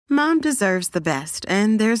Mom deserves the best,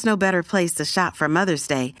 and there's no better place to shop for Mother's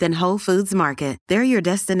Day than Whole Foods Market. They're your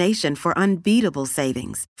destination for unbeatable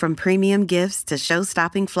savings, from premium gifts to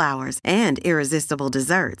show-stopping flowers and irresistible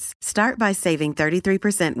desserts. Start by saving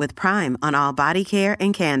 33% with Prime on all body care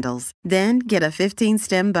and candles. Then get a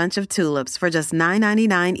 15-stem bunch of tulips for just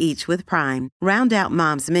 $9.99 each with Prime. Round out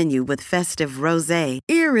Mom's menu with festive rosé,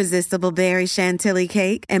 irresistible berry chantilly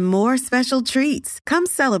cake, and more special treats. Come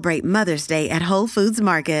celebrate Mother's Day at Whole Foods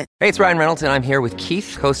Market. Hey, it's Ryan Reynolds, and I'm here with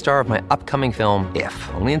Keith, co-star of my upcoming film, If,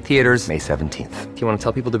 only in theaters May 17th. Do you want to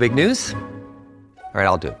tell people the big news? All right,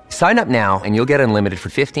 I'll do it. Sign up now and you'll get unlimited for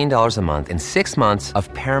 $15 a month and 6 months of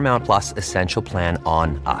Paramount Plus Essential Plan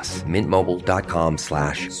on us.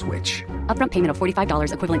 MintMobile.com/switch. Upfront payment of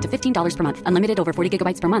 $45 equivalent to $15 per month. Unlimited over 40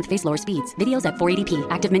 gigabytes per month. Face lower speeds. Videos at 480p.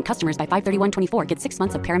 Active Mint customers by 531.24 get 6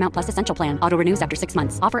 months of Paramount Plus Essential Plan. Auto renews after 6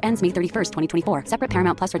 months. Offer ends May 31st, 2024. Separate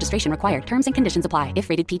Paramount Plus registration required. Terms and conditions apply if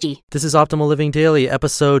rated PG. This is Optimal Living Daily,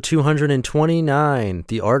 episode 229,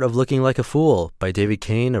 The Art of Looking Like a Fool by David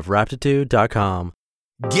Kane of Raptitude.com.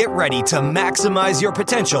 Get ready to maximize your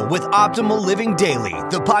potential with Optimal Living Daily,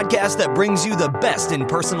 the podcast that brings you the best in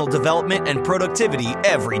personal development and productivity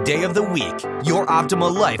every day of the week. Your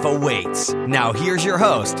optimal life awaits. Now here's your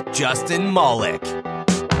host, Justin Malik.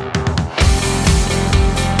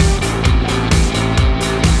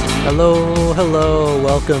 Hello.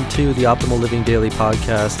 Welcome to the Optimal Living Daily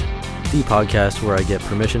podcast, the podcast where I get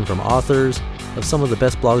permission from authors of some of the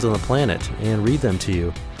best blogs on the planet and read them to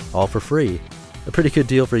you, all for free. A pretty good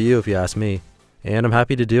deal for you if you ask me, and I'm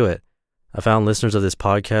happy to do it. I found listeners of this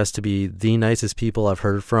podcast to be the nicest people I've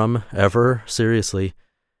heard from ever, seriously.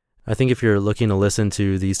 I think if you're looking to listen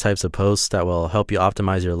to these types of posts that will help you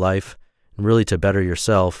optimize your life and really to better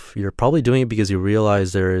yourself, you're probably doing it because you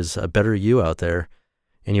realize there is a better you out there,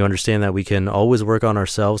 and you understand that we can always work on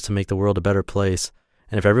ourselves to make the world a better place,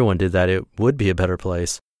 and if everyone did that, it would be a better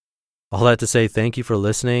place. All that to say, thank you for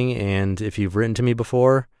listening, and if you've written to me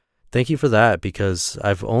before, thank you for that, because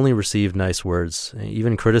I've only received nice words.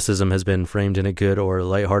 Even criticism has been framed in a good or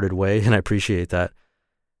lighthearted way, and I appreciate that.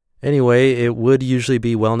 Anyway, it would usually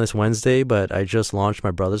be Wellness Wednesday, but I just launched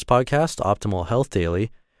my brother's podcast, Optimal Health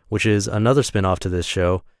Daily, which is another spin-off to this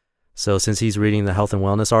show. So since he's reading the health and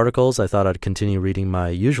wellness articles, I thought I'd continue reading my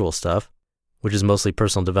usual stuff, which is mostly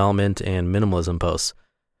personal development and minimalism posts.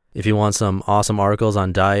 If you want some awesome articles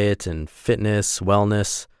on diet and fitness,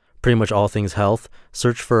 wellness, pretty much all things health,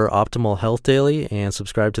 search for Optimal Health Daily and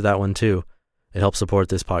subscribe to that one too. It helps support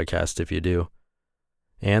this podcast if you do.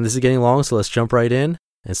 And this is getting long, so let's jump right in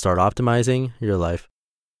and start optimizing your life.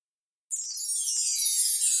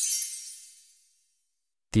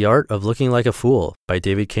 The Art of Looking Like a Fool by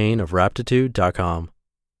David Kane of Raptitude.com.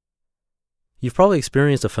 You've probably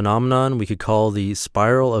experienced a phenomenon we could call the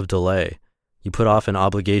spiral of delay. You put off an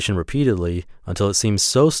obligation repeatedly until it seems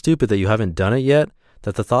so stupid that you haven't done it yet,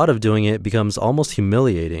 that the thought of doing it becomes almost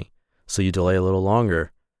humiliating, so you delay a little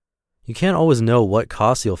longer. You can't always know what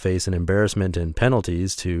costs you'll face in embarrassment and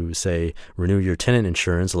penalties to, say, renew your tenant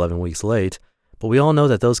insurance 11 weeks late, but we all know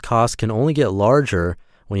that those costs can only get larger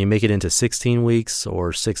when you make it into 16 weeks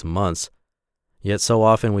or 6 months. Yet so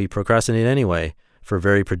often we procrastinate anyway, for a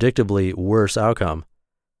very predictably worse outcome.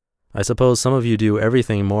 I suppose some of you do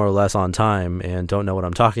everything more or less on time and don't know what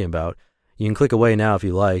I'm talking about. You can click away now if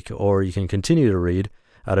you like, or you can continue to read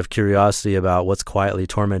out of curiosity about what's quietly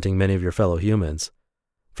tormenting many of your fellow humans.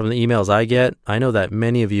 From the emails I get, I know that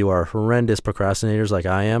many of you are horrendous procrastinators like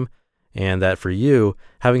I am, and that for you,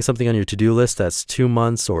 having something on your to-do list that's 2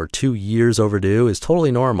 months or 2 years overdue is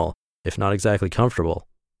totally normal, if not exactly comfortable.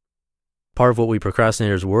 Part of what we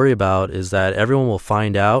procrastinators worry about is that everyone will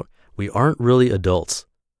find out we aren't really adults.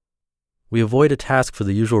 We avoid a task for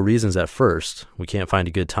the usual reasons at first. We can't find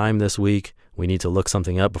a good time this week. We need to look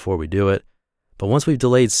something up before we do it. But once we've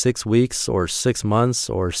delayed 6 weeks or 6 months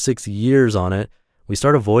or 6 years on it, we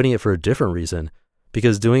start avoiding it for a different reason.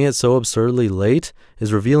 Because doing it so absurdly late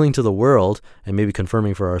is revealing to the world, and maybe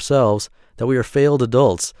confirming for ourselves, that we are failed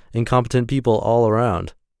adults, incompetent people all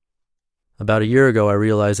around. About a year ago, I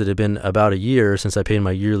realized it had been about a year since I paid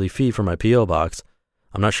my yearly fee for my P.O. box.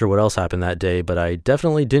 I'm not sure what else happened that day, but I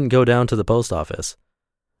definitely didn't go down to the post office.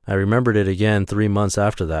 I remembered it again 3 months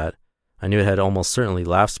after that. I knew it had almost certainly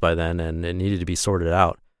lapsed by then, and it needed to be sorted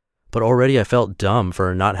out. But already I felt dumb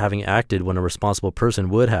for not having acted when a responsible person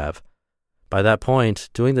would have. By that point,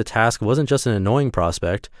 doing the task wasn't just an annoying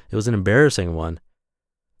prospect, it was an embarrassing one.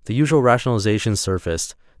 The usual rationalizations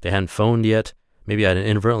surfaced. They hadn't phoned yet. Maybe I'd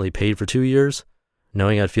inadvertently paid for 2 years.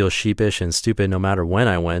 Knowing I'd feel sheepish and stupid no matter when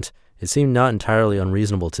I went, it seemed not entirely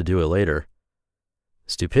unreasonable to do it later.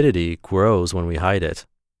 Stupidity grows when we hide it.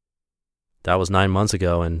 That was 9 months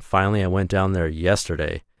ago, and finally I went down there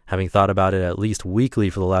yesterday, having thought about it at least weekly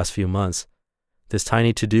for the last few months. This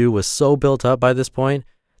tiny to-do was so built up by this point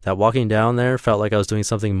that walking down there felt like I was doing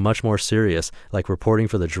something much more serious, like reporting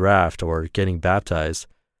for the draft or getting baptized.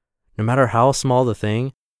 No matter how small the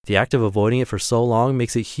thing, the act of avoiding it for so long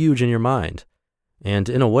makes it huge in your mind. And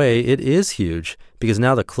in a way, it is huge, because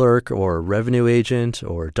now the clerk or revenue agent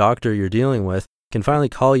or doctor you're dealing with can finally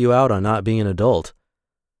call you out on not being an adult.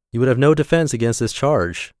 You would have no defense against this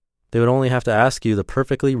charge. They would only have to ask you the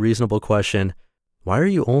perfectly reasonable question, "Why are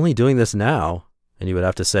you only doing this now?" And you would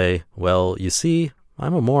have to say, "Well, you see,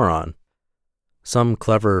 I'm a moron." Some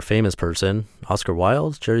clever famous person, Oscar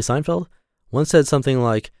Wilde, Jerry Seinfeld, once said something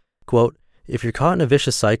like, quote, "If you're caught in a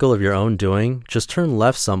vicious cycle of your own doing, just turn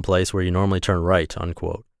left someplace where you normally turn right,"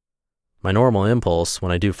 unquote. My normal impulse,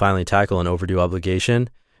 when I do finally tackle an overdue obligation,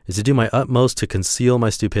 is to do my utmost to conceal my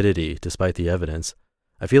stupidity, despite the evidence.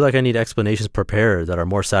 I feel like I need explanations prepared that are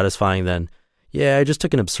more satisfying than, "Yeah, I just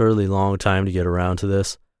took an absurdly long time to get around to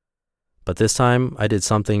this." But this time, I did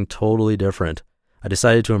something totally different. I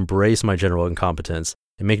decided to embrace my general incompetence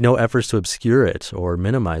and make no efforts to obscure it or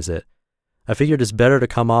minimize it. I figured it's better to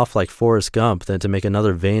come off like Forrest Gump than to make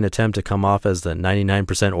another vain attempt to come off as the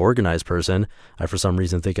 99% organized person I for some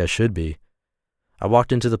reason think I should be. I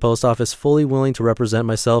walked into the post office fully willing to represent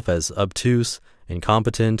myself as obtuse,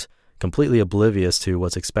 incompetent, completely oblivious to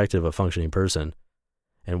what's expected of a functioning person.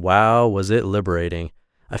 And wow, was it liberating.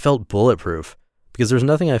 I felt bulletproof, because there was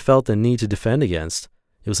nothing I felt the need to defend against.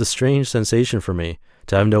 It was a strange sensation for me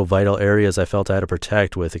to have no vital areas I felt I had to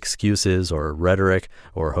protect with excuses or rhetoric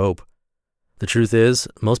or hope. The truth is,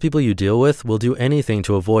 most people you deal with will do anything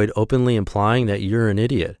to avoid openly implying that you're an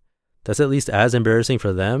idiot. That's at least as embarrassing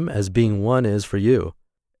for them as being one is for you.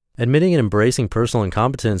 Admitting and embracing personal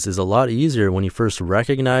incompetence is a lot easier when you first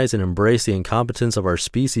recognize and embrace the incompetence of our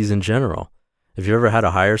species in general. If you've ever had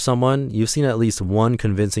to hire someone, you've seen at least one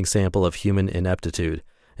convincing sample of human ineptitude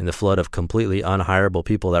in the flood of completely unhireable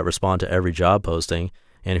people that respond to every job posting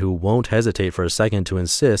and who won't hesitate for a second to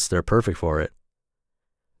insist they're perfect for it.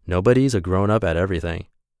 Nobody's a grown-up at everything.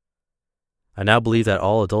 I now believe that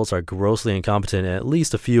all adults are grossly incompetent in at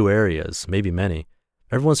least a few areas, maybe many.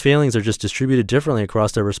 Everyone's failings are just distributed differently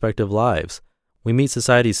across their respective lives. We meet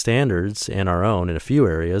society's standards and our own in a few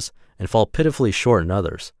areas and fall pitifully short in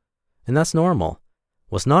others. And that's normal.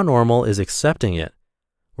 What's not normal is accepting it.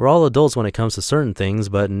 We're all adults when it comes to certain things,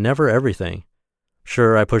 but never everything.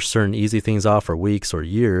 Sure, I push certain easy things off for weeks or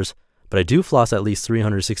years, but I do floss at least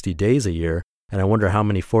 360 days a year, and I wonder how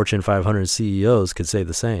many Fortune 500 CEOs could say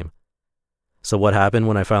the same. So what happened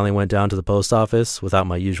when I finally went down to the post office without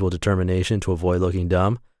my usual determination to avoid looking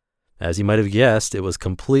dumb? As you might have guessed, it was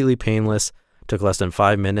completely painless, took less than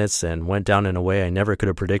 5 minutes, and went down in a way I never could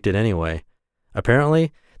have predicted anyway.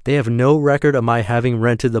 Apparently, they have no record of my having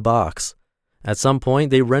rented the box. At some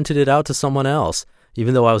point, they rented it out to someone else,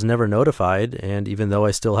 even though I was never notified, and even though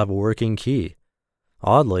I still have a working key.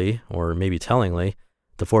 Oddly, or maybe tellingly,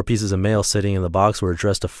 the 4 pieces of mail sitting in the box were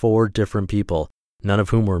addressed to 4 different people, none of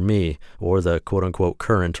whom were me or the quote-unquote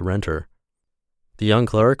current renter. The young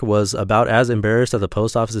clerk was about as embarrassed at the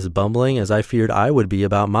post office's bumbling as I feared I would be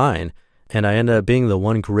about mine, and I ended up being the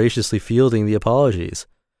one graciously fielding the apologies.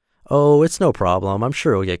 "Oh, it's no problem. I'm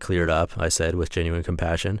sure it'll get cleared up," I said with genuine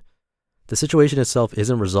compassion. The situation itself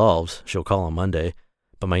isn't resolved, she'll call on Monday,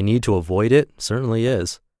 but my need to avoid it certainly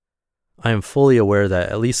is. I am fully aware that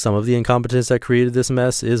at least some of the incompetence that created this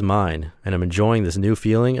mess is mine, and I'm enjoying this new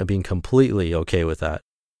feeling of being completely okay with that.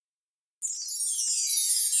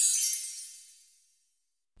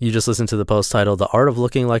 You just listened to the post titled "The Art of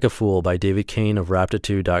Looking Like a Fool" by David Kane of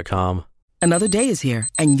Raptitude.com. Another day is here,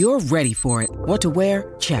 and you're ready for it. What to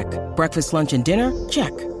wear? Check. Breakfast, lunch, and dinner?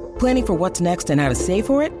 Check. Planning for what's next and how to save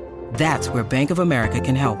for it? That's where Bank of America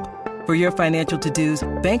can help. For your financial to-dos,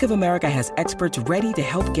 Bank of America has experts ready to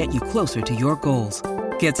help get you closer to your goals.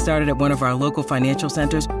 Get started at one of our local financial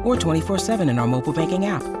centers or 24/7 in our mobile banking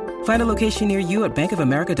app. Find a location near you at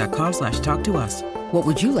bankofamerica.com/talktous. What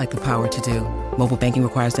would you like the power to do? Mobile banking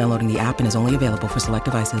requires downloading the app and is only available for select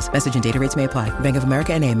devices. Message and data rates may apply. Bank of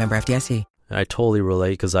America NA, member FDIC. I totally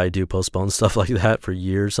relate because I do postpone stuff like that for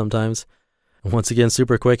years sometimes. Once again,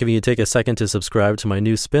 super quick, if you could take a second to subscribe to my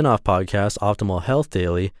new spin-off podcast, Optimal Health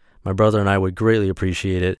Daily, my brother and I would greatly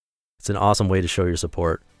appreciate it. It's an awesome way to show your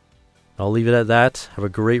support. I'll leave it at that. Have a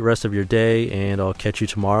great rest of your day, and I'll catch you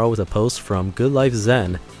tomorrow with a post from Good Life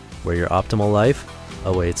Zen, where your optimal life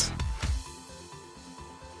awaits.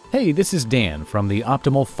 Hey, this is Dan from the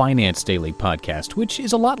Optimal Finance Daily podcast, which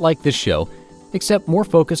is a lot like this show, except more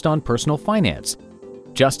focused on personal finance.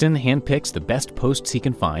 Justin handpicks the best posts he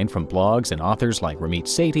can find from blogs and authors like Ramit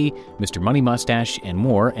Sethi, Mr. Money Mustache, and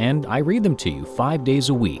more, and I read them to you 5 days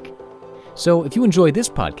a week. So if you enjoy this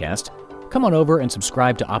podcast, come on over and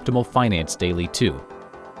subscribe to Optimal Finance Daily too.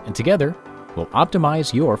 And together, we'll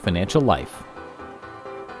optimize your financial life.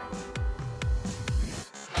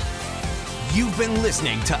 You've been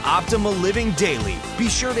listening to Optimal Living Daily. Be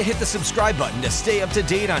sure to hit the subscribe button to stay up to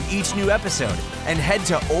date on each new episode and head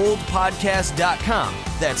to oldpodcast.com.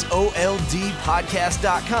 That's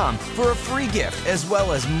OLDpodcast.com for a free gift as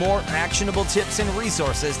well as more actionable tips and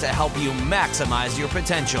resources to help you maximize your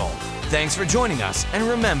potential. Thanks for joining us, and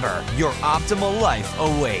remember, your optimal life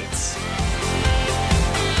awaits.